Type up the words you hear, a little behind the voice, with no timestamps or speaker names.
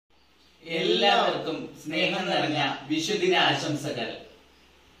എല്ലാവർക്കും സ്നേഹം നിറഞ്ഞ വിഷുദിന ആശംസകൾ.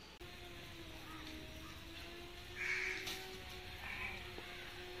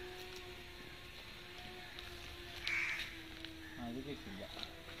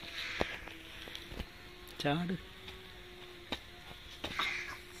 ചാട്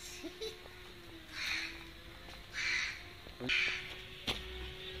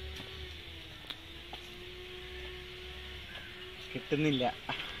കിട്ടുന്നില്ല.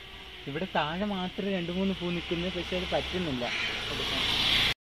 ഇവിടെ താഴെ മാത്രമേ 2-3 പൂ നിൽക്കുന്നത്, പക്ഷെ അത് പറ്റുന്നില്ല.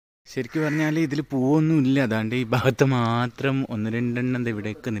 ശരിക്കും പറഞ്ഞാൽ ഇതിൽ പൂവൊന്നും ഇല്ല. അതാണ്ട് ഈ ഭാഗത്ത് മാത്രം 1-2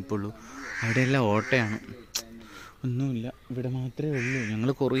 ഇവിടെയൊക്കെ നിൽപ്പുള്ളൂ. അവിടെയെല്ലാം ഓട്ടയാണ്, ഒന്നുമില്ല. ഇവിടെ മാത്രമേ ഉള്ളൂ.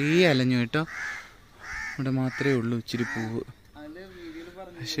 ഞങ്ങൾ കുറേ അലഞ്ഞു കേട്ടോ. ഇവിടെ മാത്രമേ ഉള്ളൂ ഇച്ചിരി പൂവ്,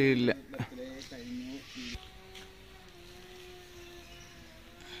 പക്ഷേ ഇല്ല.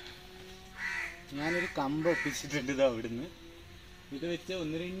 ഞാനൊരു കമ്പ് ഒപ്പിച്ചിട്ടുണ്ട് ഇത് അവിടുന്ന്. ഇത് വെച്ച്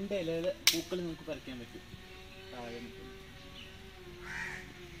 1-2 ഇലകൾ പൂക്കൾ നമുക്ക് പറിക്കാൻ പറ്റും.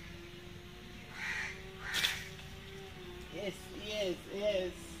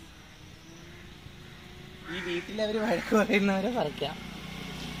 ഈ വീട്ടിലവർ വഴക്ക് പറയുന്നവരെ പറിക്കാം.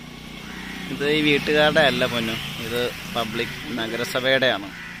 ഇത് ഈ വീട്ടുകാരുടെ അല്ല പൊന്നു, ഇത് പബ്ലിക് നഗരസഭയുടെയാണ്.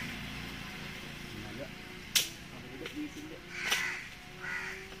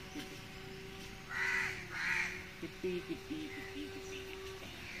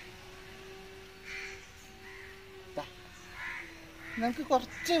 നമുക്ക്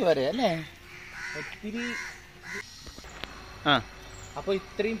കുറച്ച് പോരെ അല്ലേ, ഒത്തിരി. അപ്പോൾ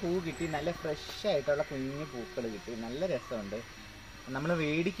ഇത്രയും പൂ കിട്ടി. നല്ല ഫ്രഷ് ആയിട്ടുള്ള കുഞ്ഞു പൂക്കൾ കിട്ടി. നല്ല രസമുണ്ട്. നമ്മൾ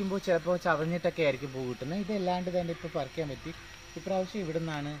മേടിക്കുമ്പോൾ ചിലപ്പോൾ ചവഞ്ഞിട്ടൊക്കെ ആയിരിക്കും പൂ കിട്ടുന്നത്. ഇതല്ലാണ്ട് തന്നെ ഇപ്പോൾ പറിക്കാൻ പറ്റി. ഇപ്രാവശ്യം ഇവിടെ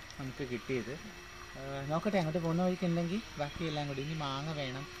നിന്നാണ് നമുക്ക് കിട്ടിയത്. നോക്കട്ടെ, അങ്ങോട്ട് പോകുന്ന വഴിക്കുണ്ടെങ്കിൽ ബാക്കിയെല്ലാം കൂടി. ഇനി മാങ്ങ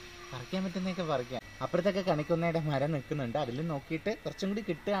വേണം, പറിക്കാൻ പറ്റുന്നതൊക്കെ പറിക്കാം. അപ്പുറത്തൊക്കെ കണിക്കൊന്നയുടെ മരം നിൽക്കുന്നുണ്ട്. അതിൽ നോക്കിയിട്ട് കുറച്ചും കൂടി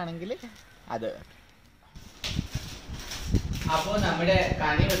കിട്ടുകയാണെങ്കിൽ അത്. അപ്പോൾ നമ്മുടെ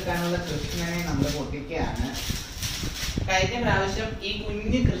കണി വെക്കാനുള്ള കൃഷ്ണനെ നമ്മൾ പൊട്ടിക്കുകയാണ്. കഴിഞ്ഞ പ്രാവശ്യം ഈ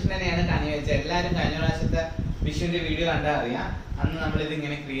കുഞ്ഞു കൃഷ്ണനെയാണ് കണി വെച്ചത്. എല്ലാവരും കഴിഞ്ഞ പ്രാവശ്യത്തെ വിഷുവിന്റെ വീഡിയോ കണ്ടാൽ അറിയാം. അന്ന് നമ്മളിത്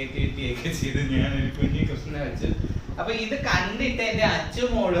ഇങ്ങനെ ക്രിയേറ്റിവിറ്റി ഒക്കെ ചെയ്ത് ഞാനൊരു കുഞ്ഞു കൃഷ്ണനെ വെച്ചു. അപ്പൊ ഇത് കണ്ടിട്ട് എന്റെ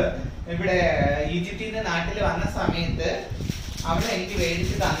അച്ചുമോള് ഇവിടെ ഈജിപ്തിൽ നിന്ന് നാട്ടിൽ വന്ന സമയത്ത് അവിടെ എനിക്ക്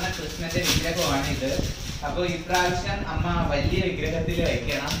മേടിച്ച് തന്ന കൃഷ്ണന്റെ വിഗ്രഹമാണ് ഇത്. അപ്പൊ ഇപ്രാവശ്യം അമ്മ വലിയ വിഗ്രഹത്തിൽ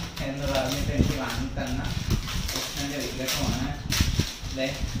വയ്ക്കണം എന്ന് പറഞ്ഞിട്ട് എനിക്ക് വാങ്ങി തന്ന കൃഷ്ണന്റെ വിഗ്രഹമാണ്. അല്ലേ,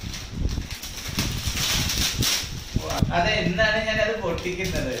 അതെ, എന്താണ് ഞാനത്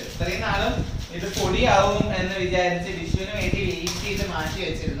പൊട്ടിക്കുന്നത്. ഇത്രയും നാളും ഇത് പൊടിയാവും എന്ന് വിചാരിച്ച് വിഷുവിന് വേണ്ടി വെയിറ്റ് ചെയ്ത് മാറ്റി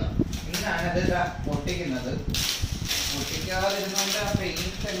വെച്ചിരുന്നു. ഇന്നാണത് പൊട്ടിക്കുന്നത്. പൊട്ടിക്കാതിരുന്നോണ്ട് ആ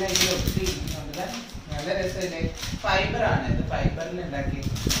പെയിന്റ്സ് എല്ലാം ഇതിൽ ഒത്തിരി ഇരിക്കുന്നുണ്ട്. നല്ല രസമില്ലേ, ഫൈബറാണ് ഇത്, ഫൈബറിൽ ഉണ്ടാക്കി.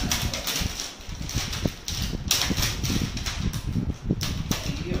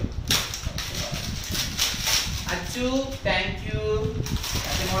 Achu, thank you.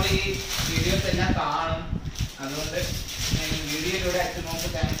 അച്ഛനോട് ഈ വീഡിയോസ് എല്ലാം കാണും, അതുകൊണ്ട് ഞാൻ ഈ വീഡിയോയിലൂടെ അച്ഛനോട്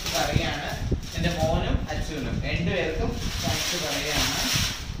താങ്ക്സ് പറയാണ്. എൻ്റെ മോനും അച്ഛനും രണ്ടുപേർക്കും താങ്ക്സ് പറയാണ്.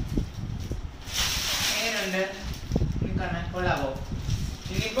 എങ്ങനെയുണ്ട് കാണാൻ, കൊള്ളാവോ?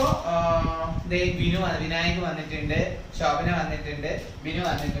 ഇനിയിപ്പോ വിനായക് വന്നിട്ടുണ്ട്, ശോഭന വന്നിട്ടുണ്ട്, ബിനു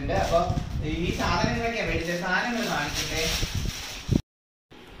വന്നിട്ടുണ്ട്. അപ്പൊ ഈ സാധനങ്ങളൊക്കെയാ മേടിച്ചത്. സാധനങ്ങൾ കാണിച്ചിട്ടേ.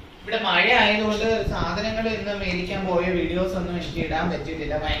 ഇവിടെ മഴ ആയതുകൊണ്ട് സാധനങ്ങൾ ഇന്ന് മേടിക്കാൻ പോയ വീഡിയോസ് ഒന്നും എനിക്ക് ഇടാൻ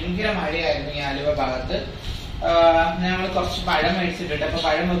പറ്റിയിട്ടില്ല. ഭയങ്കര മഴയായിരുന്നു ഈ ആലുവ ഭാഗത്ത്. ഞങ്ങൾ കുറച്ച് പഴം മേടിച്ചിട്ടുണ്ട്. അപ്പൊ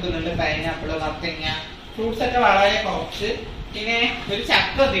പഴം വെക്കുന്നുണ്ട്, പൈനാപ്പിള്, മത്തങ്ങ, ഫ്രൂട്ട്സ് ഒക്കെ വളരെ കുറച്ച്. പിന്നെ ഒരു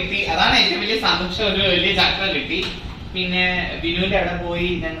ചക്ക കിട്ടി, അതാണ് ഏറ്റവും വലിയ സന്തോഷം. ഒരു വലിയ ചക്ക കിട്ടി. പിന്നെ ബിനുവിന്റെ അവിടെ പോയി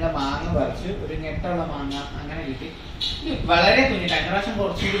ഞങ്ങൾ മാങ്ങ പറിച്ചു, ഒരു ഞെട്ടുള്ള മാങ്ങ അങ്ങനെ കിട്ടി. വളരെ കുഞ്ഞു. കഴിഞ്ഞ പ്രാവശ്യം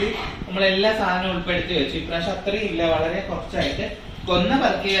കുറച്ചുകൂടി നമ്മളെല്ലാ സാധനവും ഉൾപ്പെടുത്തി വെച്ചു. ഇപ്രാവശ്യം അത്രയും ഇല്ല, വളരെ കുറച്ചായിട്ട്. കൊന്ന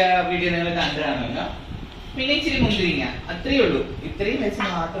പറക്കിയ വീഡിയോ നിങ്ങൾ കണ്ടു കാണുമല്ലോ. പിന്നെ ഇച്ചിരി മുന്തിരിങ്ങ, അത്രയേ ഉള്ളൂ. ഇത്രയും വെച്ച്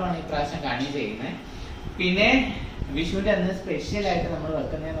മാത്രമാണ് ഈ പ്രാവശ്യം കണി ചെയ്യുന്നത്. പിന്നെ വിഷുവിന്റെ അന്ന് സ്പെഷ്യൽ ആയിട്ട് നമ്മൾ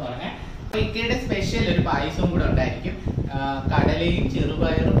വെക്കുന്നതെന്ന് പറഞ്ഞാൽ ഇക്കയുടെ സ്പെഷ്യൽ ഒരു പായസവും കൂടെ ഉണ്ടായിരിക്കും. കടലയും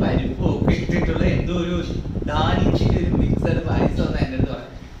ചെറുപയറും പരിപ്പും ഒക്കെ ഇട്ടിട്ടുള്ള എന്തോ ഒരു ധാന്യത്തിന്റെ ഒരു മിക്സഡ് പായസം എന്ന് എൻ്റെ അടുത്ത്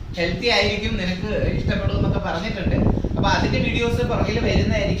പറഞ്ഞു. ഹെൽത്തി ആയിരിക്കും, നിനക്ക് ഇഷ്ടപ്പെടും എന്നൊക്കെ പറഞ്ഞിട്ടുണ്ട്. അപ്പൊ അതിന്റെ വീഡിയോസ് പുറകിൽ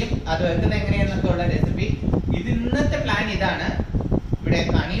വരുന്നതായിരിക്കും. അത് വെക്കുന്നത് എങ്ങനെയാന്നൊക്കെ ഉള്ള റെസിപ്പി. ഇത് ഇന്നത്തെ പ്ലാൻ ഇതാണ്. ഇവിടെ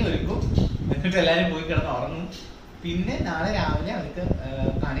കണി ഒരുക്കും, എന്നിട്ട് എല്ലാവരും പോയി കിടന്ന് ഉറങ്ങും. പിന്നെ നാളെ രാവിലെ അവർക്ക്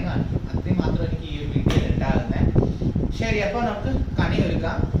കണി കാണിക്കും. അത്രയും മാത്രം എനിക്ക് ഈ ഒരു വീഡിയോയിൽ ഉണ്ടാകുന്നത്. ശരി, അപ്പൊ നമുക്ക് കണി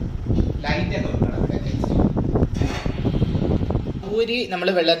ഒരുക്കാം. ലൈറ്റ് ഒക്കെ വെക്കണം. ചൗരി നമ്മൾ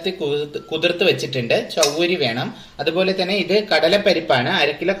വെള്ളത്തിൽ കുതിർത്ത് വെച്ചിട്ടുണ്ട്. ചൗരി വേണം. അതുപോലെ തന്നെ ഇത് കടലപ്പരിപ്പാണ്.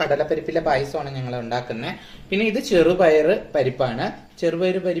 1 കിലോ കടലപ്പരിപ്പിലെ പായസമാണ് ഞങ്ങൾ ഉണ്ടാക്കുന്നത്. പിന്നെ ഇത് ചെറുപയർ പരിപ്പാണ്.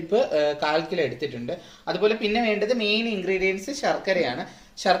 ചെറുപയർ പരിപ്പ് 1/4 കിലോ എടുത്തിട്ടുണ്ട്. അതുപോലെ പിന്നെ വേണ്ടത് മെയിൻ ഇൻഗ്രീഡിയൻസ് ശർക്കരയാണ്.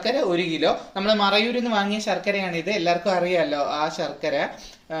 ശർക്കര 1 കിലോ. നമ്മൾ മറയൂരിൽ നിന്ന് വാങ്ങിയ ശർക്കരയാണിത്, എല്ലാവർക്കും അറിയാമല്ലോ ആ ശർക്കര.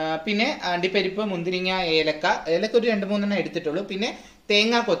 പിന്നെ അണ്ടിപ്പരിപ്പ്, മുന്തിരിങ്ങ, ഏലക്ക ഒരു 2-3 എടുത്തിട്ടുള്ളൂ. പിന്നെ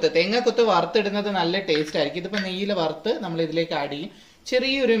തേങ്ങാക്കൊത്ത് വറുത്തിടുന്നത് നല്ല ടേസ്റ്റ് ആയിരിക്കും. ഇതിപ്പോൾ നെയ്യിൽ വറുത്ത് നമ്മൾ ഇതിലേക്ക് ആഡ് ചെയ്യും.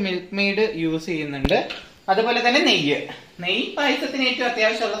 ചെറിയൊരു മിൽക്ക് മെയ്ഡ് യൂസ് ചെയ്യുന്നുണ്ട്. അതുപോലെ തന്നെ നെയ്യ് പായസത്തിന് ഏറ്റവും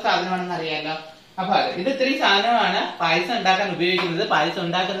അത്യാവശ്യമുള്ള സാധനമാണെന്ന് അറിയാലോ. അപ്പൊ ഇത് ഇത്രയും സാധനമാണ് പായസം ഉണ്ടാക്കാൻ ഉപയോഗിക്കുന്നത്. പായസം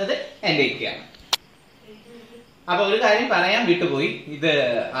ഉണ്ടാക്കുന്നത് എന്റെ ഇക്കയാണ്. അപ്പൊ ഒരു കാര്യം പറയാൻ വിട്ടുപോയി. ഇത്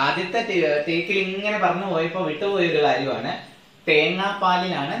ആദ്യത്തെ ടേക്കിൽ ഇങ്ങനെ പറഞ്ഞു പോയപ്പോ വിട്ടുപോയ ഒരു കാര്യമാണ്.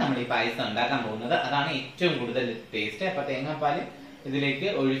 തേങ്ങാപ്പാലിലാണ് നമ്മൾ ഈ പായസം ഉണ്ടാക്കാൻ പോകുന്നത്. അതാണ് ഏറ്റവും കൂടുതൽ ടേസ്റ്റ്. അപ്പൊ തേങ്ങാപ്പാൽ ഇതിലേക്ക്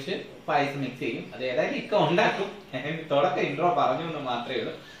ഒഴിച്ച് പായസം മിക്സ് ചെയ്യും. അത് ഏതായാലും ഇക്ക ഉണ്ടാക്കും. തുടക്കം ഇൻട്രോ പറഞ്ഞു എന്ന് മാത്രമേ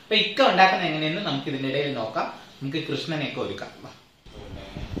ഉള്ളൂ. അപ്പൊ ഇക്ക ഉണ്ടാക്കുന്ന എങ്ങനെയെന്ന് നമുക്ക് ഇതിന്റെ ഇടയിൽ നോക്കാം. നമുക്ക് കൃഷ്ണനെയൊക്കെ ഒരുക്കാം.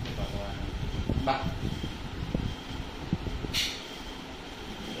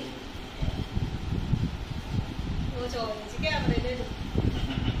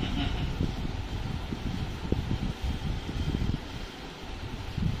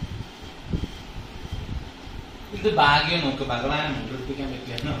 ഇത് ഭാഗ്യം നോക്ക്, ഭഗവാനെ മുൻപിടിപ്പിക്കാൻ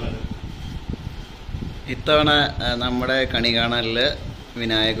പറ്റില്ല എന്നുള്ളത്. ഇത്തവണ നമ്മുടെ കണി കാണലില്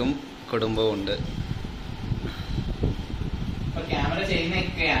വിനായകും കുടുംബവും ഉണ്ട്. ക്യാമറ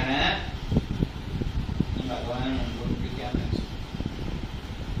ചെയ്യുന്നൊക്കെയാണ് ഭഗവാനെ മുൻപിടിപ്പിക്കാൻ.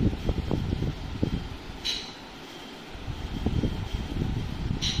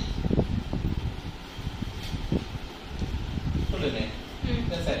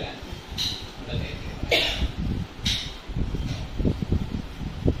 രസല്ല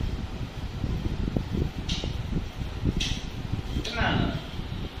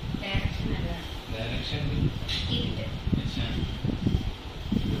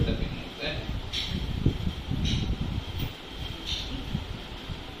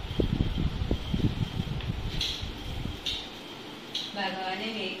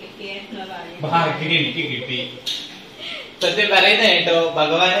ഭാഗ്യം എനിക്ക് കിട്ടി. സത്യം പറയുന്ന കേട്ടോ,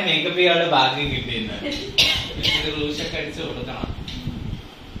 ഭഗവാനെ മേക്കപ്പ് ചെയ്യാനുള്ള ഭാഗ്യം കിട്ടിയെന്ന്. റൂഷൊക്കെ അടിച്ചു കൊടുക്കണം.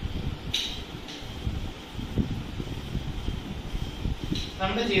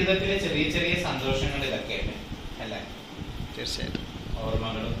 നമ്മുടെ ജീവിതത്തിലെ ചെറിയ ചെറിയ സന്തോഷങ്ങൾ ഇതൊക്കെയല്ലേ അല്ലേ? തീർച്ചയായിട്ടും.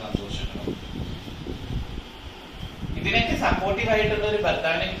 ഓർമ്മകളും സന്തോഷങ്ങളും. ഇതിനൊക്കെ സപ്പോർട്ടീവ് ആയിട്ടുള്ള ഒരു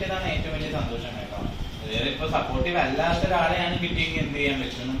ഭർത്താവിനെ കിട്ടിയതാണ് ഏറ്റവും വലിയ സന്തോഷം കേട്ടോ. വേറെ ഇപ്പൊ സപ്പോർട്ടീവ് അല്ലാത്ത ഒരാളെയാണ് കിട്ടിയെങ്കിൽ എന്ത് ചെയ്യാൻ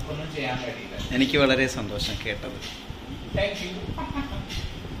പറ്റും? നമുക്കൊന്നും ചെയ്യാൻ കഴിയില്ല. എനിക്ക് വളരെ സന്തോഷം കേട്ടത്. Thank you.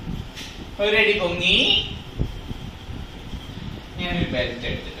 ഒരടി പൊങ്ങി. ഞാനൊരു ബെൽറ്റ്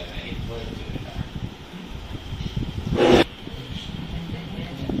എടുത്തിട്ടാണ് ഇപ്പൊ എടുത്തിട്ടാ.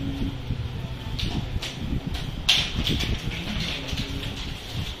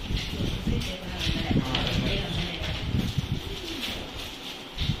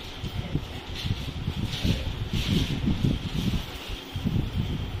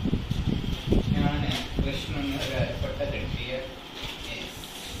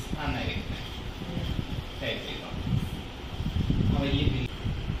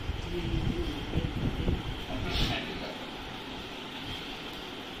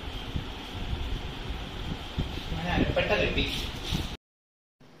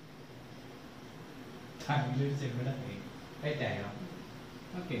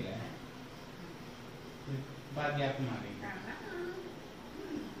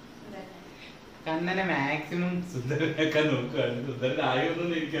 കണ്ണനെ മാക്സിമം സുന്ദരനൊക്കെ നോക്കുകയാണ്.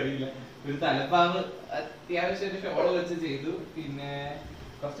 സുന്ദരനായൊന്നും എനിക്കറിയില്ല. ഒരു തലപ്പാവ് അത്യാവശ്യം ഒരു ഷോള് വെച്ച് ചെയ്തു. പിന്നെ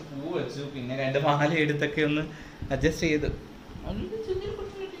കുറച്ച് പൂ വെച്ചു. പിന്നെ 2 മാല എടുത്തൊക്കെ ഒന്ന് അഡ്ജസ്റ്റ് ചെയ്തു.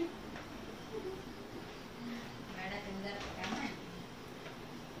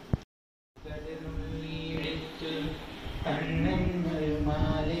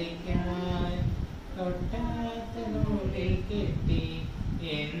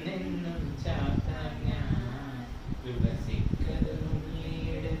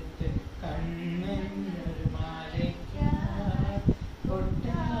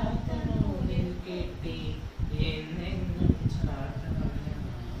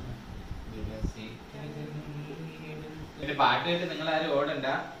 പാട്ട് കേട്ട് നിങ്ങൾ ആരും ഓടണ്ട.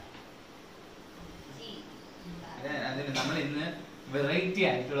 അതിന് നമ്മൾ ഇന്ന് വെറൈറ്റി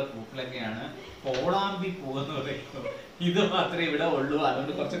ആയിട്ടുള്ള പൂക്കളൊക്കെയാണ്. കോളാമ്പി പൂ എന്ന് പറയുന്നത് ഇത് മാത്രമേ ഇവിടെ ഉള്ളൂ.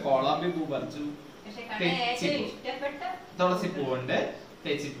 അതുകൊണ്ട് കുറച്ച് കോളാമ്പി പൂ പറിച്ചു. തുളസിപ്പൂവുണ്ട്,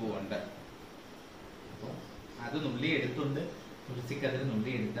 തെച്ചിപ്പൂവുണ്ട്. അത് നുള്ളി എടുത്തുണ്ട്. തുളസിക്കതിന്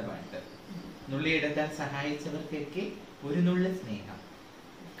നുള്ളി എടുത്ത പാട്ട്. നുള്ളി എടുക്കാൻ സഹായിച്ചവർക്കൊക്കെ ഒരു നുള്ള സ്നേഹം.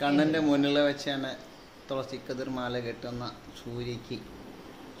 കണ്ണന്റെ മുന്നിൽ വെച്ചാണ് തുളസിക്കതിർ മാല കെട്ടുന്ന സൂര്യക്ക്,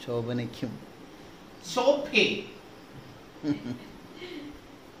 ശോഭനയ്ക്കും ശോഭേ.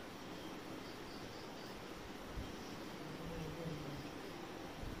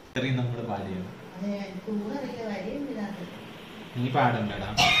 ഇത്രയും നമ്മള് പാടിയത് നീ പാടണ്ടടാ.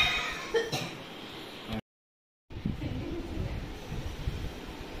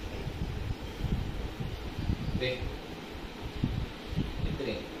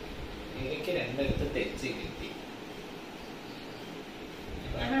 എനിക്ക് രണ്ടിടത്ത് തെച്ച് കിട്ടി.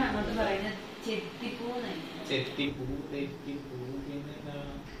 ചെത്തിപ്പൂ തെറ്റിപ്പൂ പിന്നെ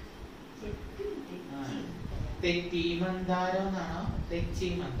തെറ്റി മന്ദാരം എന്നാണോ തെച്ചി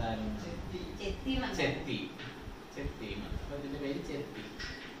മന്ദാരം? ചെത്തി ചെത്തി അതിന്റെ പേര് ചെത്തി.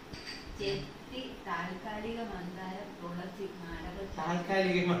 താൽക്കാലിക മന്ദാരം തുളസി മാലകൾ.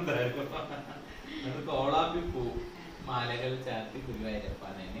 താൽക്കാലിക മന്ദാരം കോളാപ്പി പൂ മാലകൾ ചാർത്തി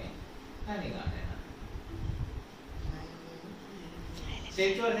ഗുരുവായൂരപ്പനെ കണി കാണണം.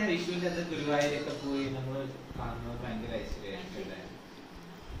 ശരിക്കും പറഞ്ഞാൽ വിഷുവിന്റെ അത് ഗുരുവായൂരൊക്കെ പോയി നമ്മൾ കാണുന്നത് ഭയങ്കര ഐശ്വര്യമായിട്ടില്ലേ?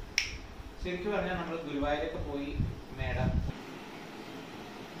 ശരിക്കും പറഞ്ഞാൽ നമ്മൾ ഗുരുവായൂരൊക്കെ പോയി മേഡം.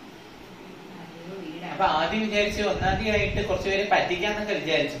 അപ്പൊ ആദ്യം വിചാരിച്ചു 1-ാം തീയതി ആയിട്ട് കുറച്ചുപേരെ പറ്റിക്കാന്നൊക്കെ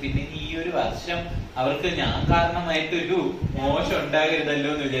വിചാരിച്ചു. പിന്നെ ഈ ഒരു വർഷം അവർക്ക് ഞാൻ കാരണമായിട്ടൊരു മോശം ഉണ്ടാകരുതല്ലോ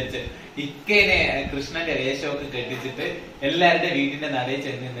എന്ന് വിചാരിച്ച് ഇക്കേനെ കൃഷ്ണന്റെ വേഷമൊക്കെ കെട്ടിച്ചിട്ട് എല്ലാവരുടെ വീടിന്റെ നടയിൽ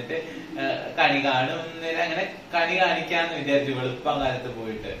ചെന്ന് നിന്നിട്ട് കണി കാണും. അങ്ങനെ കണി കാണിക്കാന്ന് വിചാരിച്ചു വെളുപ്പം കാലത്ത്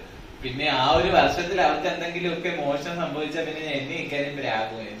പോയിട്ട്. പിന്നെ ആ ഒരു വർഷത്തിൽ അവർക്ക് എന്തെങ്കിലുമൊക്കെ മോശം സംഭവിച്ചാൽ പിന്നെ എന്നെ ഇക്കാര്യം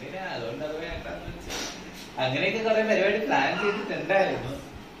രാഗം എന്തിനാ, അതുകൊണ്ട് അത് വേണ്ടെന്ന് വെച്ചു. അങ്ങനെയൊക്കെ കുറെ പരിപാടി പ്ലാൻ ചെയ്തിട്ടുണ്ടായിരുന്നു.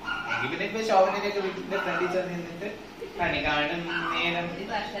 എങ്കിൽ പിന്നെ ഇപ്പൊ ശോഭനയൊക്കെ വീട്ടിന്റെ ഫ്രണ്ടിൽ ചെന്ന് നിന്നിട്ട് കണി കാണും നേരം.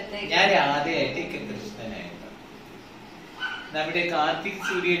 ഞാൻ ആദ്യമായിട്ട് കൃഷ്ണനായിരുന്നു. നമ്മുടെ കാർത്തിക്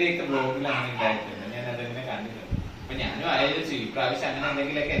സൂര്യയുടെ ഒക്കെ ബ്ലോഗിൽ അങ്ങനെ ഉണ്ടായിട്ടുണ്ട്. ഞാൻ അതങ്ങനെ കണ്ടിട്ടുണ്ട്. അപ്പൊ ഞാനും ആലോചിച്ചു ഈ പ്രാവശ്യം അങ്ങനെ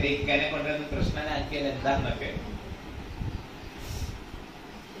എന്തെങ്കിലുമൊക്കെ എന്റെ ഇക്കാനെ കൊണ്ടുവന്ന് കൃഷ്ണനാക്കിയാൽ എന്താന്നൊക്കെ.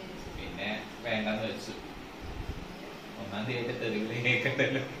 പിന്നെ വേണ്ടെന്ന് വെച്ചു. 1-ാം തീയതി തെറിവിളി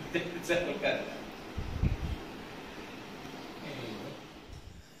കേൾക്കണ്ടല്ലോ.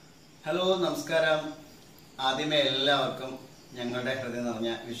 ഹലോ, നമസ്കാരം. ആദ്യമേ എല്ലാവർക്കും ഞങ്ങളുടെ ഹൃദയം നിറഞ്ഞ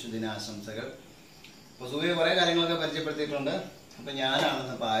വിഷുദിനാശംസകൾ. അപ്പോൾ സൂര്യ കുറേ കാര്യങ്ങളൊക്കെ പരിചയപ്പെടുത്തിയിട്ടുണ്ട്. അപ്പം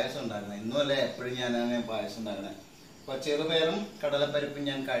ഞാനാണെന്ന് പായസം ഉണ്ടാക്കുന്നത്. ഇന്നുമല്ലേ എപ്പോഴും ഞാനാണ് പായസം ഉണ്ടാക്കുന്നത്. അപ്പോൾ ചെറുപയറും കടലപ്പരിപ്പും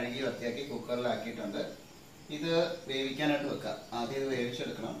ഞാൻ കഴുകി വൃത്തിയാക്കി കുക്കറിലാക്കിയിട്ടുണ്ട്. ഇത് വേവിക്കാനായിട്ട് വെക്കാം. ആദ്യം ഇത്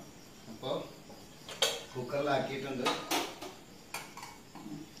വേവിച്ചെടുക്കണം. അപ്പോൾ കുക്കറിലാക്കിയിട്ടുണ്ട്.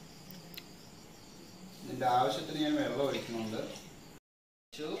 ഇതിൻ്റെ ആവശ്യത്തിന് ഞാൻ വെള്ളം ഒഴിക്കുന്നുണ്ട്.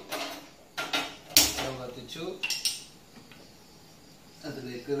 കത്തിച്ചു,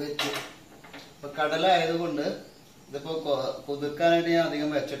 അതിലേക്ക് വെച്ചു. ഇപ്പൊ കടല ആയതുകൊണ്ട് ഇതിപ്പോ കുതിർക്കാനായിട്ട് ഞാൻ അധികം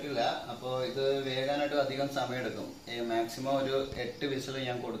വെച്ചിട്ടില്ല. അപ്പോൾ ഇത് വേകാനായിട്ട് അധികം സമയമെടുക്കും. മാക്സിമം ഒരു 8 വിസിൽ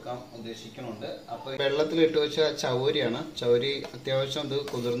ഞാൻ കൊടുക്കാൻ ഉദ്ദേശിക്കുന്നുണ്ട്. അപ്പോൾ വെള്ളത്തിലിട്ട് വെച്ച ചൗരിയാണ്. ചൗരി അത്യാവശ്യം ഇത്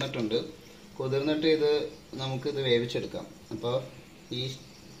കുതിർന്നിട്ട് ഇത് നമുക്കിത് വേവിച്ചെടുക്കാം. അപ്പോൾ ഈ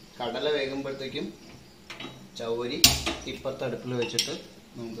കടല വേകുമ്പോഴത്തേക്കും ചൗരി ഇപ്പുറത്തെ അടുപ്പിൽ വെച്ചിട്ട്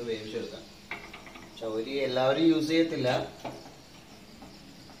നമുക്ക് വേവിച്ചെടുക്കാം. ചൗരി എല്ലാവരും യൂസ് ചെയ്യത്തില്ല.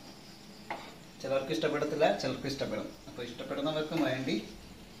 ചിലർക്ക് ഇഷ്ടപ്പെടത്തില്ല, ചിലർക്ക് ഇഷ്ടപ്പെടും. അപ്പോൾ ഇഷ്ടപ്പെടുന്നവർക്ക് വേണ്ടി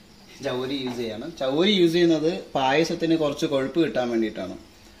ചൗരി യൂസ് ചെയ്യാണ്. ചൗരി യൂസ് ചെയ്യുന്നത് പായസത്തിന് കുറച്ച് കൊഴുപ്പ് കിട്ടാൻ വേണ്ടിയിട്ടാണ്.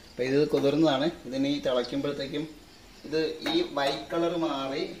 അപ്പോൾ ഇത് കുതിർന്നതാണ്. ഇതിന് തിളയ്ക്കുമ്പോഴത്തേക്കും ഇത് ഈ വൈറ്റ് കളർ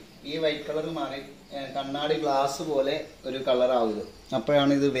മാറി കണ്ണാടി ഗ്ലാസ് പോലെ ഒരു കളറാവുന്നത്.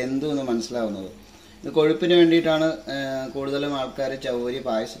 അപ്പോഴാണ് ഇത് വെന്തു എന്ന് മനസ്സിലാവുന്നത്. ഇത് കൊഴുപ്പിന് വേണ്ടിയിട്ടാണ് കൂടുതലും ആൾക്കാർ ചൗരി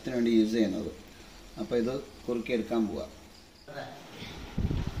പായസത്തിന് വേണ്ടി യൂസ് ചെയ്യുന്നത്. അപ്പോൾ ഇത് കുറുക്കിയെടുക്കാൻ പോവാം.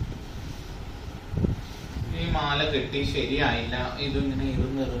 ഈ മാല കെട്ടി ശരിയായില്ല. ഇതിങ്ങനെ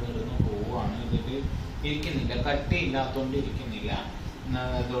ഇരുന്ന് പോവാണ്. ഇതില് ഇരിക്കുന്നില്ല, കട്ടിയില്ലാത്തോണ്ട് ഇരിക്കുന്നില്ല.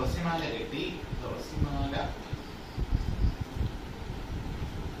 തുളസിമാല കെട്ടി. തുളസിമാല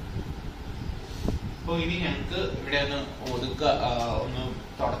അപ്പൊ ഇനി ഞങ്ങക്ക് ഇവിടെ ഒന്ന് ഒന്ന്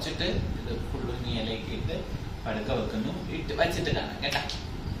തുടച്ചിട്ട് ഇത് ഫുള്ള് ഇലയ്ക്ക് ഇട്ട് പടുക്ക വെക്കുന്നു. വച്ചിട്ട് കാണാം കേട്ടാ.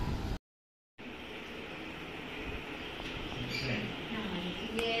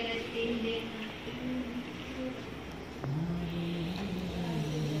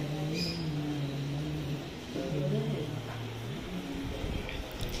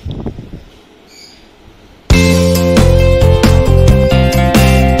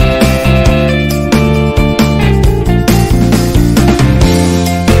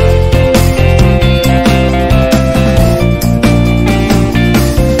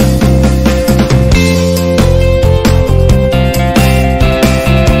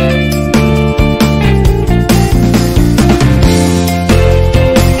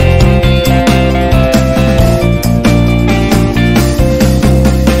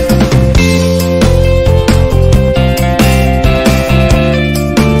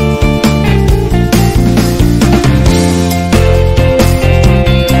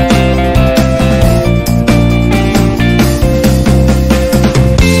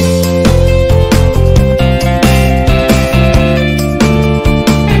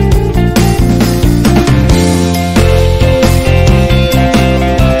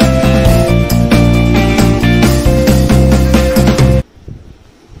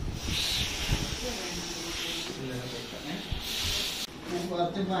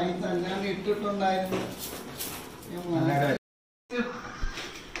 പൈസ ഞാൻ ഇട്ടിട്ടുണ്ടായിരുന്നു.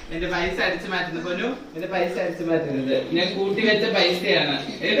 എന്റെ പൈസ അടിച്ചു മാറ്റുന്നു പൊന്നു. എന്റെ പൈസ അടിച്ചു മാറ്റുന്നത് ഞാൻ കൂട്ടി വെച്ച പൈസയാണ്.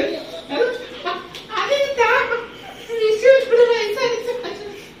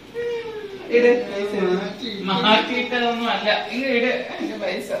 മാറ്റിയിട്ടതൊന്നും അല്ല. ഇങ്ങനെ ഇട് എന്റെ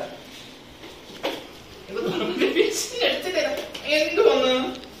പൈസ. എന്ത് വന്നു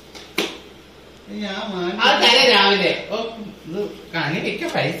അത് തല രാവിലെ. ഓ ഇത് കണി വെക്ക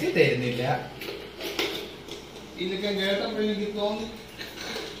പൈസ തരുന്നില്ല. ഇതൊക്കെ കേട്ടപ്പോ എനിക്ക് തോന്നി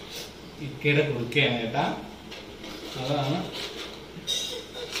ഇക്കയുടെ കുറുക്കയാണ് കേട്ടാ. അതാണ്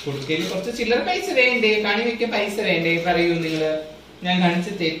കുറുക്കയിൽ കുറച്ച് ചില്ലറ പൈസ വേണ്ടേ? കണി വെക്കാൻ പൈസ വേണ്ടേ? പറയൂ നിങ്ങള്. ഞാൻ കാണിച്ച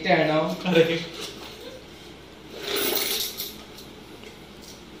തെറ്റാണോ? പറയൂ.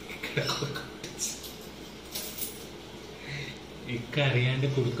 ഇക്ക അറിയാണ്ട്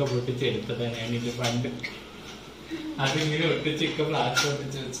കുറുക്ക പൊട്ടിച്ചെടുത്തതാണ് ഞാൻ ഇത് പണ്ട്. അതിങ്ങനെ ഒട്ടിച്ച് ഇക്ക ഫ്ലാഷ്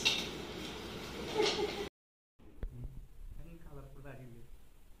ഒട്ടിച്ച് വെച്ചു.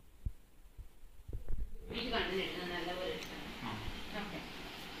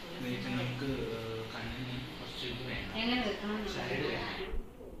 നമുക്ക് കണ്ണിന് കുറച്ച് ഇത് വേണം. സൈഡ് വേണം.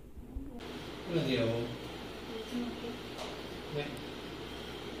 മതിയാവോ?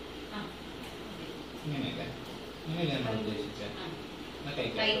 ഇങ്ങനെയല്ലേ? ഇങ്ങനെയല്ലേ നമ്മൾ ഉദ്ദേശിച്ചത്?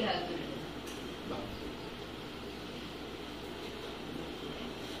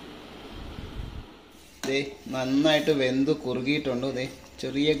 നന്നായിട്ട് വെന്ത് കുറുകിയിട്ടുണ്ട്. ദേ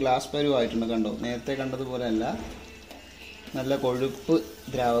ചെറിയ ഗ്ലാസ് പരുവായിട്ടുണ്ട്. കണ്ടോ? നേരത്തെ കണ്ടതുപോലെ അല്ല, നല്ല കൊഴുപ്പ്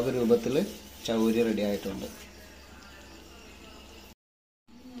ദ്രാവക രൂപത്തിൽ ചൗരി റെഡി ആയിട്ടുണ്ട്.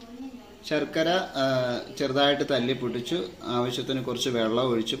 ശർക്കര ചെറുതായിട്ട് തല്ലി പൊട്ടിച്ചു. ആവശ്യത്തിന് കുറച്ച് വെള്ളം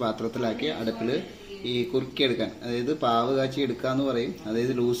ഒഴിച്ച് പാത്രത്തിലാക്കി അടുപ്പിൽ ഈ കുറുക്കിയെടുക്കാൻ, അതായത് പാവ് കാച്ചി എടുക്കാന്ന് പറയും,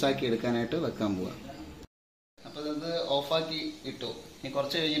 അതായത് ലൂസാക്കി എടുക്കാനായിട്ട് വെക്കാൻ പോവാം. അപ്പോൾ ഇത് ഓഫാക്കി ഇട്ടു. ഇനി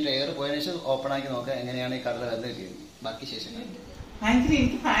കുറച്ച് കഴിഞ്ഞിട്ട് എയർ പോയതിനു ശേഷം ഓപ്പൺ ആക്കി നോക്കാം എങ്ങനെയാണ് ഈ കടല വെന്ത് കിട്ടിയത്. ബാക്കി ശേഷം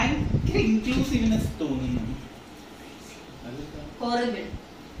തോന്നുന്നു.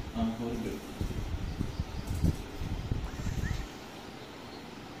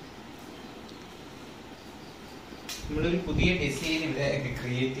 നമ്മളൊരു പുതിയ ഡിസൈൻ ഇവിടെ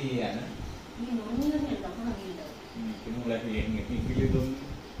ക്രിയേറ്റ് ചെയ്യാണ്.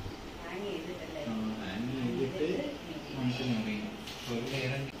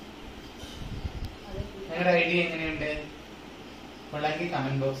 നിങ്ങളുടെ ഐഡിയ എങ്ങനെയുണ്ട്? കൊള്ളാക്കി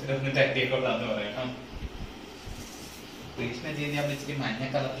കമന്റ് ബോക്സിൽ ഒന്ന് തട്ടിക്കൊള്ളാന്ന് പറയണം. കൃഷ്ണ ചെയ്ത് ഞാൻ ഇച്ചിരി മഞ്ഞ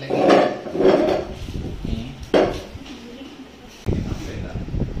കളറിലേക്ക്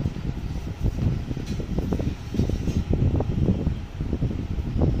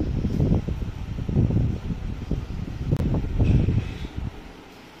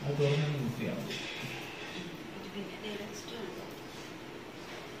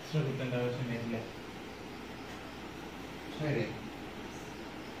ശ്രദ്ധിക്കേണ്ട ആവശ്യം വരില്ല. ശരി,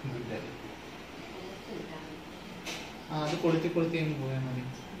 അത് കൊളുത്തി കൊളുത്തി അങ്ങ് പോയാൽ മതി.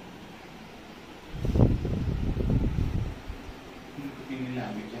 പിന്നെ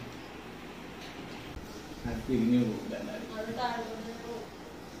ലാഭിക്കാം. അത് പിരിഞ്ഞു പോകില്ല.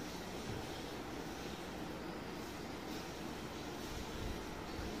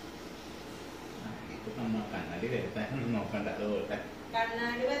 കണ്ണാടി വരുത്താനൊന്നും നോക്കണ്ട. അതുപോലെ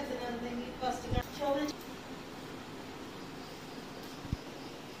കണ്ണാടി വെച്ചിട്ടുണ്ടെങ്കിൽ ഫസ്റ്റ്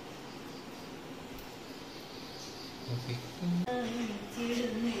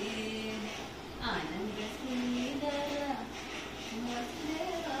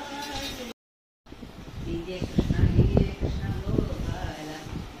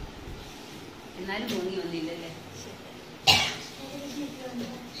എന്നാലും ഭൂമി ഒന്നില്ലല്ലേ.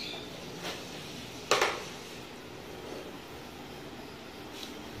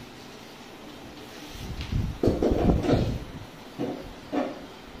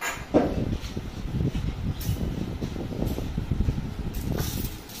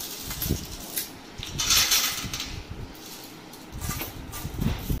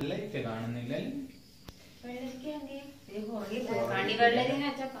 കാണുന്നില്ല. പണി വെള്ളരിന്ന്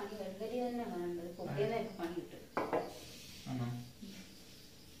വെച്ചാൽ പണി വെള്ളരി തന്നെ കാണേണ്ടത്. പൊക്കിയതൊക്കെ പണി കിട്ടും.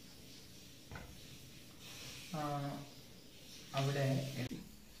 അവിടെ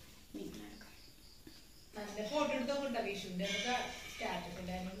നല്ല ഫോട്ടോ എടുത്തോണ്ട വിഷുവിന്റെ സ്റ്റാറ്റസ്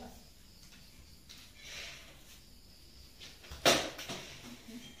ഇടാനുള്ള.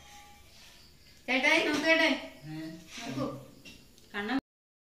 ചേട്ടായി നോക്കേട്ടെ. കണ്ണ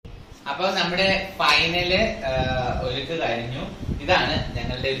അപ്പൊ നമ്മുടെ ഫൈനല് ഒരുക്ക് കഴിഞ്ഞു. ഇതാണ്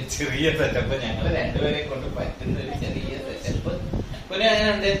ഞങ്ങളുടെ ഒരു ചെറിയ സെറ്റപ്പ്. ഞങ്ങൾ രണ്ടുപേരെ കൊണ്ട് പറ്റുന്ന ഒരു ചെറിയ സെറ്റപ്പ്. പിന്നെ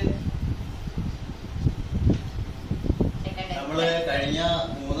എങ്ങനെയുണ്ട്? നമ്മള് കഴിഞ്ഞ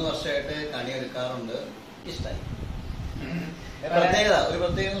 3 വർഷമായിട്ട് കണി എടുക്കാറുണ്ട്. ഇഷ്ടമായി. പ്രത്യേകത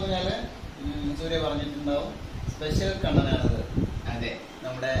എന്ന് പറഞ്ഞാല് സൂര്യ പറഞ്ഞിട്ടുണ്ടാവും, സ്പെഷ്യൽ കണ്ണനാണത്. അതെ,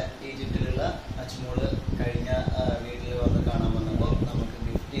 നമ്മുടെ ഈജിപ്തിലുള്ള അച്ചുമോള് കഴിഞ്ഞ വീട്ടിൽ വന്ന് കാണാൻ വന്നപ്പോൾ നമുക്ക്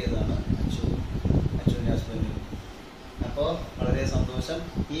ഗിഫ്റ്റ് ചെയ്തതാണ് അച്ചുവിൻ്റെ ഹസ്ബൻഡിന്. അപ്പോൾ വളരെ സന്തോഷം.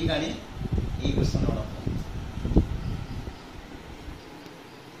 ഈ കണി ഈ കൃഷ്ണനോടൊപ്പം.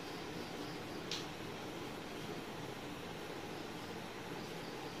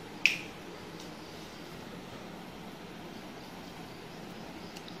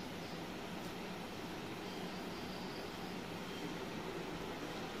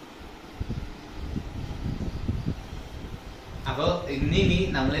 അപ്പൊ ഇന്നിനി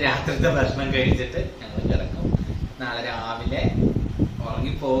നമ്മള് രാത്രിത്തെ ഭക്ഷണം കഴിച്ചിട്ട് ഞങ്ങൾ കിടക്കും. നാളെ രാവിലെ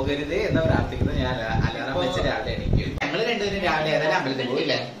ഉറങ്ങി പോകരുത് എന്ന് പ്രാർത്ഥിക്കുന്നത്. ഞാൻ അലാറം വെച്ച് രാവിലെ എണീക്കും. ഞങ്ങള് രണ്ടുപേരും രാവിലെ ഏതായാലും അമ്പലത്തിൽ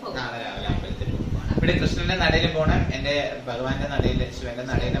പോയില്ലേ? നാളെ രാവിലെ അമ്പലത്തിൽ പോകും. ഇവിടെ കൃഷ്ണന്റെ നടയിലും പോണം, എന്റെ ഭഗവാന്റെ നടയില് ശിവന്റെ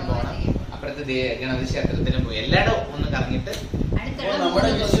നടയിലും പോണം, അപ്പുറത്ത് ഗണപതി ക്ഷേത്രത്തിലും പോയി എല്ലായിടും ഒന്ന് കറങ്ങിട്ട്.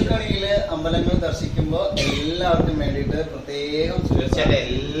 നമ്മുടെ വിഷുക്കണിയില് അമ്പലങ്ങൾ ദർശിക്കുമ്പോൾ എല്ലാവർക്കും വേണ്ടിയിട്ട് പ്രത്യേകം തീർച്ചയായിട്ടും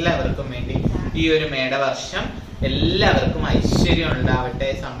എല്ലാവർക്കും വേണ്ടി ഈ ഒരു മേടവർഷം എല്ലാവർക്കും ഐശ്വര്യം ഉണ്ടാവട്ടെ,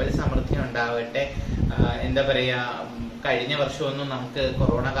 സമ്പൽ സമൃദ്ധി ഉണ്ടാവട്ടെ. എന്താ പറയാ, കഴിഞ്ഞ വർഷമൊന്നും നമുക്ക്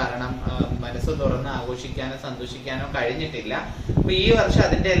കൊറോണ കാരണം മനസ്സ് തുറന്ന് ആഘോഷിക്കാനോ സന്തോഷിക്കാനോ കഴിഞ്ഞിട്ടില്ല. അപ്പൊ ഈ വർഷം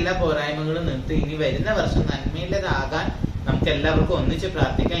അതിന്റെ എല്ലാ പോരായ്മകളും നിർത്തി ഇനി വരുന്ന വർഷം നന്മയിലതാകാൻ നമുക്ക് എല്ലാവർക്കും ഒന്നിച്ച്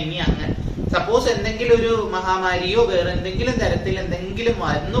പ്രാർത്ഥിക്കാം. ഇനി അങ്ങനെ സപ്പോസ് എന്തെങ്കിലും ഒരു മഹാമാരിയോ വേറെ എന്തെങ്കിലും തരത്തിൽ എന്തെങ്കിലും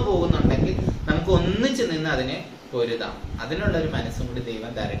വന്നു പോകുന്നുണ്ടെങ്കിൽ നമുക്ക് ഒന്നിച്ച് നിന്ന് അതിനെ പൊരുതാം. അതിനുള്ള ഒരു മനസ്സും കൂടി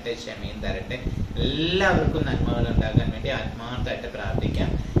ദൈവം തരട്ടെ, ക്ഷമയും തരട്ടെ. എല്ലാവർക്കും നന്മകൾ ഉണ്ടാകാൻ വേണ്ടി ആത്മാർത്ഥമായിട്ട് പ്രാർത്ഥിക്കാം.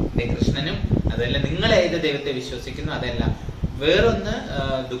 എന്റെ കൃഷ്ണനും അതല്ല, നിങ്ങൾ ഏത് ദൈവത്തെ വിശ്വസിക്കുന്നു അതല്ല. വേറൊന്ന്,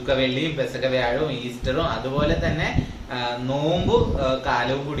 ദുഃഖവെള്ളിയും പെസക വ്യാഴവും ഈസ്റ്ററും അതുപോലെ തന്നെ നോമ്പ്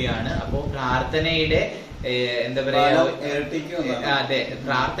കാലവും കൂടിയാണ്. അപ്പോ പ്രാർത്ഥനയുടെ എന്താ പറയാ, അതെ,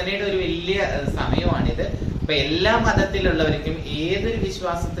 പ്രാർത്ഥനയുടെ ഒരു വലിയ സമയമാണിത്. അപ്പൊ എല്ലാ മതത്തിലുള്ളവർക്കും ഏതൊരു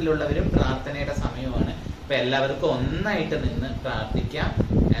വിശ്വാസത്തിലുള്ളവരും പ്രാർത്ഥനയുടെ സമയമാണ്. അപ്പൊ എല്ലാവർക്കും ഒന്നായിട്ട് നിന്ന് പ്രാർത്ഥിക്കാം.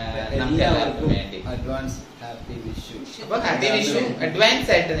 നമുക്ക് എല്ലാവർക്കും വേണ്ടി അഡ്വാൻസ് ഹാപ്പി വിഷു. അപ്പൊ ഹാപ്പി വിഷു അഡ്വാൻസ്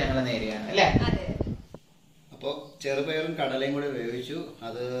ആയിട്ട് ഞങ്ങൾ നേരെയാണ് അല്ലെ. അപ്പോൾ ചെറുപയറും കടലയും കൂടി വേവിച്ചു.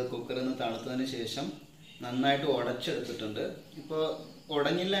 അത് കുക്കറിൽ നിന്ന് തണുത്തതിന് ശേഷം നന്നായിട്ട് ഉടച്ചെടുത്തിട്ടുണ്ട്. ഇപ്പോൾ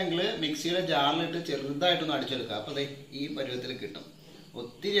ഉടഞ്ഞില്ലെങ്കിൽ മിക്സിയുടെ ജാറിലിട്ട് ചെറുതായിട്ടൊന്ന് അടിച്ചെടുക്കുക. അപ്പോൾ അതെ ഈ പരുവത്തിൽ കിട്ടും.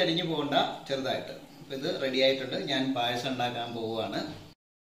 ഒത്തിരി അടിഞ്ഞു പോകണ്ട, ചെറുതായിട്ട്. അപ്പോൾ ഇത് റെഡി ആയിട്ടുണ്ട്. ഞാൻ പായസം ഉണ്ടാക്കാൻ പോവുകയാണ്.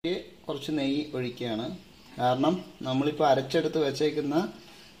 കുറച്ച് നെയ്യ് ഒഴിക്കുകയാണ്. കാരണം നമ്മളിപ്പോൾ അരച്ചെടുത്ത് വെച്ചേക്കുന്ന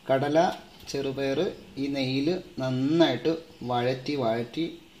കടല ചെറുപയർ ഈ നെയ്യിൽ നന്നായിട്ട് വഴറ്റി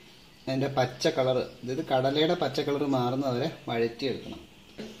അതിൻ്റെ പച്ച കളറ്, അതായത് കടലയുടെ പച്ച കളറ് മാറുന്നവരെ വഴറ്റിയെടുക്കണം.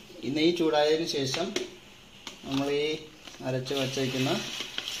 ഈ നെയ്യ് ചൂടായതിനു ശേഷം നമ്മൾ ഈ അരച്ച് വച്ചേക്കുന്ന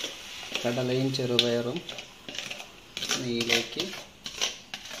കടലയും ചെറുപയറും നെയ്യിലേക്ക്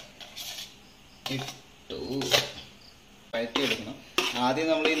ഇട്ടു വഴറ്റിയെടുക്കണം. ആദ്യം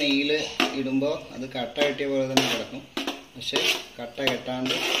നമ്മൾ ഈ നെയ്യിൽ ഇടുമ്പോൾ അത് കട്ട കെട്ടിയ പോലെ തന്നെ കിടക്കും. പക്ഷെ കട്ട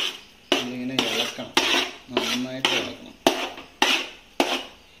കെട്ടാണ്ട് നമ്മളിങ്ങനെ ഇളക്കണം, നന്നായിട്ട് ഇളക്കണം.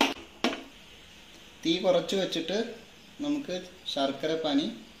 തീ കുറച്ച് വെച്ചിട്ട് നമുക്ക് ശർക്കര പാനി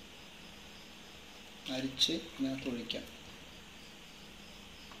അരിച്ച് ഇതിനകത്ത് ഒഴിക്കാം.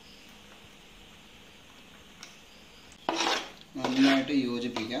 നന്നായിട്ട്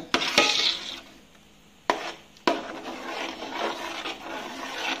യോജിപ്പിക്കാം.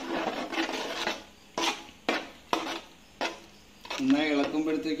 നന്നായി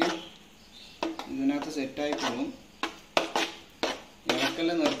ഇളക്കുമ്പോഴത്തേക്കും ഇതിനകത്ത് സെറ്റായിക്കോളും.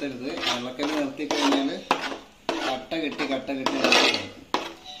 ഇളക്കല് നിർത്തരുത്. ഇളക്കല് നിർത്തിക്കഴിഞ്ഞാൽ കട്ട കെട്ടി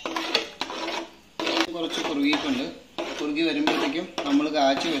കുറച്ച് കുറുകിയിട്ടുണ്ട്. കുറുകി വരുമ്പോഴത്തേക്കും നമ്മൾ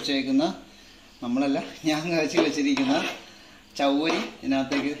കാച്ചി വെച്ചേക്കുന്ന, നമ്മളല്ല ഞാൻ കാച്ചി വെച്ചിരിക്കുന്ന ചൗവരി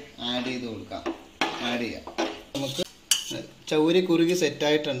ഇതിനകത്തേക്ക് ആഡ് ചെയ്യാം. നമുക്ക് ചൗവരി കുറുകി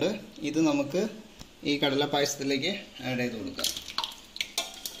സെറ്റായിട്ടുണ്ട്. ഇത് നമുക്ക് ഈ കടല പായസത്തിലേക്ക് ആഡ് ചെയ്ത് കൊടുക്കാം.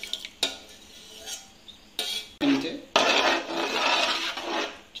 എന്നിട്ട്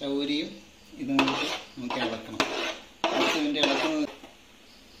ചൗവരിയും ഇത് നമുക്ക് ഇളക്കണം. 10 മിനിറ്റ് ഇളക്കുന്നത്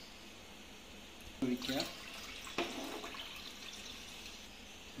ഒഴിക്കുക.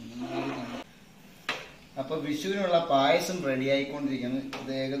 അപ്പോൾ വിഷുവിനുള്ള പായസം റെഡി ആയിക്കൊണ്ടിരിക്കുന്നു.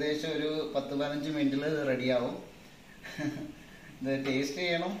 ഇത് ഏകദേശം ഒരു 10-15 മിനിറ്റിൽ റെഡിയാവും. ഇത് ടേസ്റ്റ്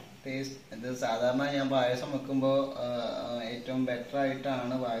ചെയ്യണം. ഇത് സാധാരണ ഞാൻ പായസം വെക്കുമ്പോൾ ഏറ്റവും ബെറ്റർ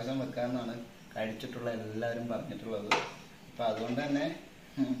ആയിട്ടാണ് പായസം വെക്കാമെന്നാണ് കഴിച്ചിട്ടുള്ള എല്ലാവരും പറഞ്ഞിട്ടുള്ളത്. അപ്പം അതുകൊണ്ട് തന്നെ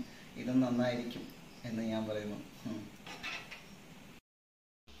ഇത് നന്നായിരിക്കും എന്ന് ഞാൻ പറയുന്നു.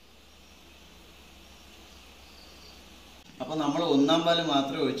 അപ്പോൾ നമ്മൾ 1-ാം പാല്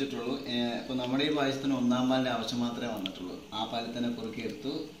മാത്രമേ ഒഴിച്ചിട്ടുള്ളൂ. ഇപ്പോൾ നമ്മുടെ ഈ പായസത്തിന് 1-ാം പാലിൻ്റെ ആവശ്യം മാത്രമേ വന്നിട്ടുള്ളൂ. ആ പാലിൽ തന്നെ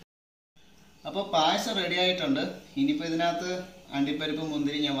കുറുക്കിയെടുത്തു. അപ്പോൾ പായസം റെഡി ആയിട്ടുണ്ട്. ഇനിയിപ്പോൾ ഇതിനകത്ത് അണ്ടിപ്പരിപ്പ്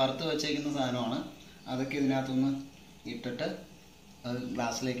മുന്തിരി ഞാൻ വറുത്ത് വെച്ചേക്കുന്ന സാധനമാണ്. അതൊക്കെ ഇതിനകത്തൊന്ന് ഇട്ടിട്ട് അത്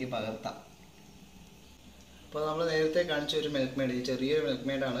ഗ്ലാസ്സിലേക്ക് പകർത്താം. അപ്പോൾ നമ്മൾ നേരത്തെ കാണിച്ച ഒരു മിൽക്ക് മെയ്ഡ്, ഈ ചെറിയൊരു മിൽക്ക്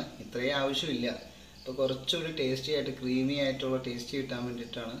മെയ്ഡാണ്, ഇത്രയും ആവശ്യമില്ല. അപ്പോൾ കുറച്ചൊരു ടേസ്റ്റി ആയിട്ട് ക്രീമി ആയിട്ടുള്ള ടേസ്റ്റ് കിട്ടാൻ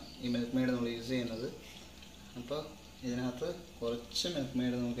വേണ്ടിയിട്ടാണ് ഈ മിൽക്ക് മെയ്ഡ് നമ്മൾ യൂസ് ചെയ്യുന്നത്. അപ്പോൾ ഇതിനകത്ത് കുറച്ച് മിൽക്ക്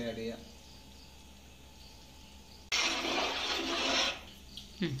മെയ്ഡ് നമുക്ക് ആഡ് ചെയ്യാം.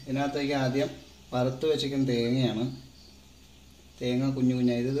 ഇതിനകത്തേക്ക് ആദ്യം വറുത്ത് വെച്ചിരിക്കുന്ന തേങ്ങയാണ്. തേങ്ങ കുഞ്ഞു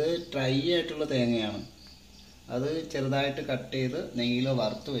കുഞ്ഞായി, ഇത് ഡ്രൈ ആയിട്ടുള്ള തേങ്ങയാണ്. അത് ചെറുതായിട്ട് കട്ട് ചെയ്ത് നെയ്യിൽ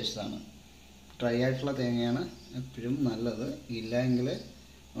വറുത്ത് വെച്ചതാണ്. ഡ്രൈ ആയിട്ടുള്ള തേങ്ങയാണ് എപ്പോഴും നല്ലത്. ഇല്ല എങ്കിൽ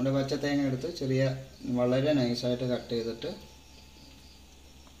നമ്മുടെ പച്ച തേങ്ങ എടുത്ത് വളരെ നൈസായിട്ട് കട്ട് ചെയ്തിട്ട്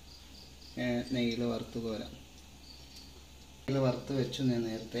നെയ്യിൽ വറുത്ത് പോരാം. നെയ്യിൽ വറുത്ത് വെച്ചു ഞാൻ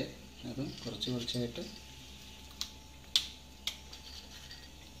നേരത്തെ, അതും കുറച്ചായിട്ട്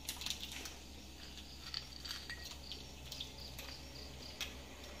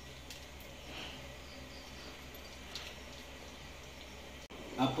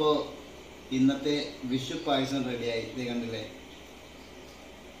അപ്പോൾ ഇന്നത്തെ വിഷു പായസം റെഡിയായി. ഇത് കണ്ടില്ലേ?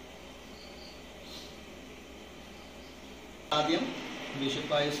 ആദ്യം വിഷു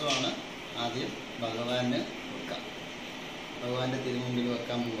പായസമാണ് ആദ്യം ഭഗവാന് വെക്കാം. ഭഗവാന്റെ തിരുമുമ്പിൽ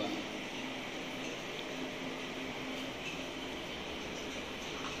വെക്കാൻ പോവാണ്.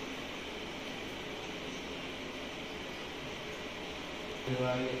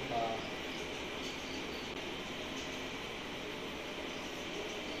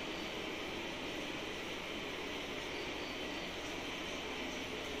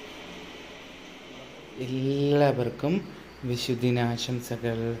 എല്ലാവർക്കും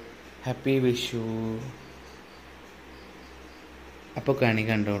വിഷുദിനാശംസകൾ. ഹാപ്പി വിഷു. അപ്പോൾ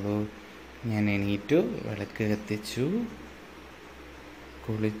കണ്ടോളൂ, ഞാൻ എണീറ്റു, വിളക്ക് കത്തിച്ചു,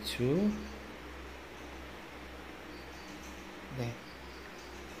 കുളിച്ചു.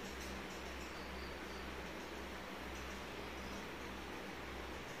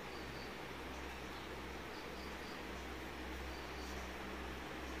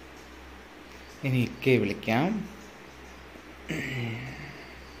 ഇനി ഇക്കയെ വിളിക്കാം.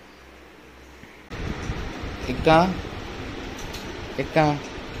 ഇക്ക ഇക്ക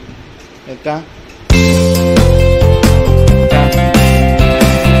ഇക്ക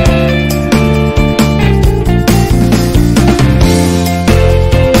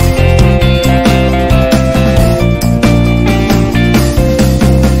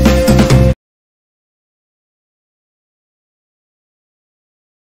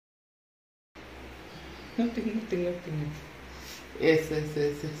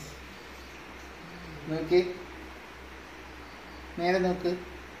നോക്കി നേരെ നോക്ക്.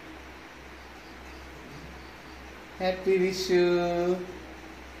 Happy Vishu.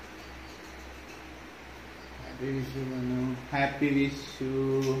 Happy Vishu Manu. Happy Vishu.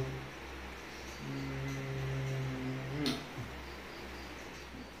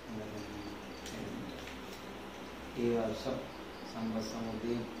 ഈ വർഷം സമ്പദ്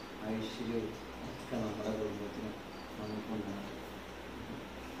സമൃദ്ധിയും ഐശ്വര്യവും ഒക്കെ നമ്മുടെ കുടുംബത്തിന് നമുക്കുണ്ടാകും.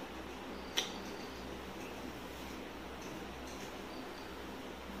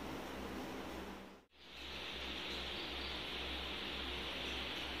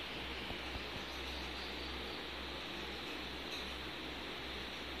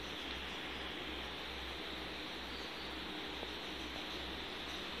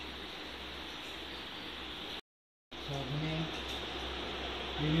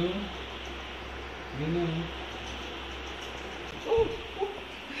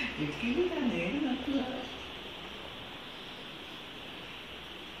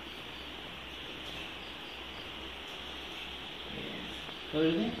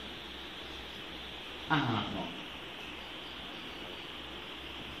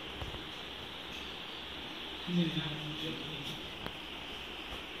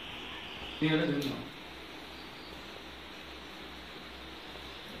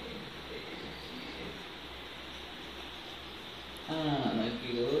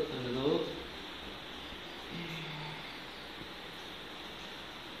 നോക്കിയോ കണ്ടോ.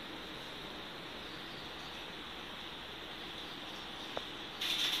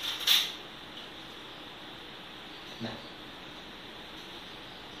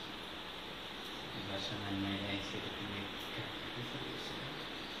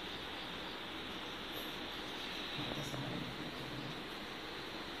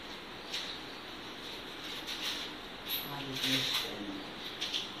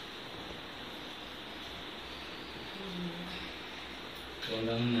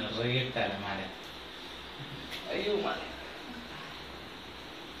 നിറയിട്ട് അലമാര. അയ്യോ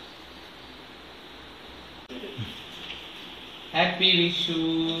ഹാപ്പി വിഷു.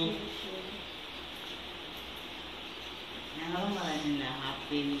 ഞങ്ങളും പറയുന്നില്ല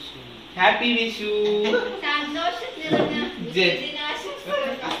ഹാപ്പി വിഷു. ഹാപ്പി വിഷു. സന്തോഷം നിറഞ്ഞ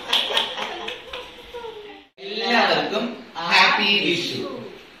വിഷുദിനാശംസകൾ. എല്ലാവർക്കും ഹാപ്പി വിഷു.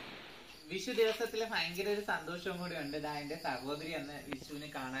 വിഷു ദിവസത്തില് ഭയങ്കര ഒരു സന്തോഷവും കൂടി ഉണ്ട്. ഇതാ എന്റെ സഹോദരി അന്ന് വിഷുവിനെ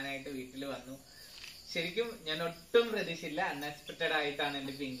കാണാനായിട്ട് വീട്ടിൽ വന്നു. ശരിക്കും ഞാൻ ഒട്ടും പ്രതീക്ഷയില്ല, അൺഎക്സ്പെക്ടഡ് ആയിട്ടാണ്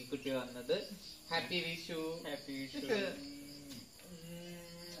എന്റെ പിങ്കിക്കുട്ടി വന്നത്. ഹാപ്പി വിഷു. ഹാപ്പി വിഷു.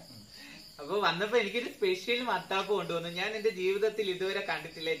 അപ്പൊ വന്നപ്പോ എനിക്കൊരു സ്പെഷ്യൽ മത്താപ്പ് കൊണ്ടുവന്നു. ഞാൻ എന്റെ ജീവിതത്തിൽ ഇതുവരെ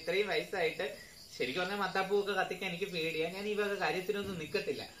കണ്ടിട്ടില്ല. ഇത്രയും വയസ്സായിട്ട് ശരിക്കും പറഞ്ഞാൽ മത്താപ്പൂ ഒക്കെ കത്തിക്കാൻ എനിക്ക് പേടിയാ. ഞാൻ ഈ വക കാര്യത്തിനൊന്നും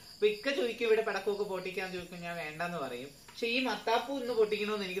നിക്കത്തില്ല. അപ്പൊ ഇക്ക ചോദിക്കും ഇവിടെ പടക്കമൊക്കെ പൊട്ടിക്കാൻ ചോദിക്കും, ഞാൻ വേണ്ടെന്ന് പറയും. പക്ഷെ ഈ മത്താപ്പൂ ഇന്ന്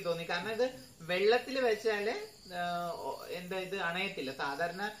പൊട്ടിക്കണമെന്ന് എനിക്ക് തോന്നി. കാരണം ഇത് വെള്ളത്തിൽ വെച്ചാല് എന്താ ഇത് അണയത്തില്ല.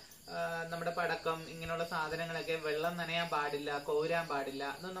 സാധാരണ നമ്മുടെ പടക്കം ഇങ്ങനെയുള്ള സാധനങ്ങളൊക്കെ വെള്ളം നനയാൻ പാടില്ല, കോരാൻ പാടില്ല,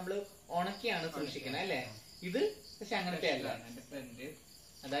 എന്ന് നമ്മള് ഉണക്കിയാണ് സൂക്ഷിക്കുന്നത് അല്ലെ. ഇത് പക്ഷെ അങ്ങനത്തെ അല്ല.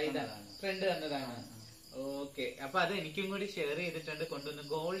 അതായത് ഫ്രണ്ട് തന്നതാണ്. ഓക്കെ, അപ്പൊ അത് എനിക്കും കൂടി ഷെയർ ചെയ്തിട്ടുണ്ട്, കൊണ്ടുവന്ന്.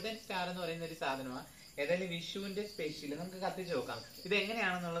 ഗോൾഡൻ സ്റ്റാർ എന്ന് പറയുന്ന ഒരു സാധനമാണ്. ഏതായാലും വിഷുവിന്റെ സ്പെഷ്യൽ നമുക്ക് കത്തിച്ച് നോക്കാം. ഇത്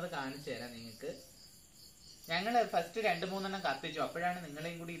എങ്ങനെയാണെന്നുള്ളത് കാണിച്ചു തരാം നിങ്ങൾക്ക്. ഞങ്ങള് ഫസ്റ്റ് 2-3 കത്തിച്ചു. അപ്പോഴാണ്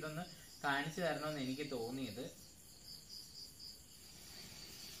നിങ്ങളെയും കൂടി ഇതൊന്ന് കാണിച്ചു തരണമെന്ന് എനിക്ക് തോന്നിയത്.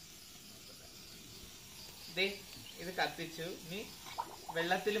 ഇത് കത്തിച്ചു. ഇനി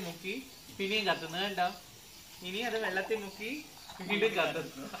വെള്ളത്തിൽ മുക്കി പിന്നെയും കത്തുന്നു കണ്ടോ. ഇനി അത് വെള്ളത്തിൽ മുക്കി വീണ്ടും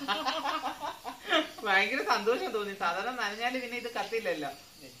കത്തുന്നു. ഭയങ്കര സന്തോഷം തോന്നി. സാധാരണ നനഞ്ഞാല് പിന്നെ ഇത് കത്തില്ലല്ലോ.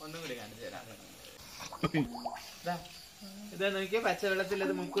 ഒന്നും കൂടി കാണിച്ചു തരാം. ഇതാ നോക്കിയ പച്ചവെള്ളത്തിൽ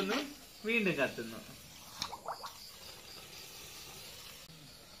അത് മുക്കുന്നു, വീണ്ടും കത്തുന്നു.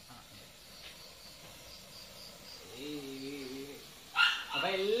 അപ്പൊ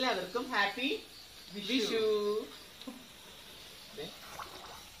എല്ലാവർക്കും ഹാപ്പി വിഷു.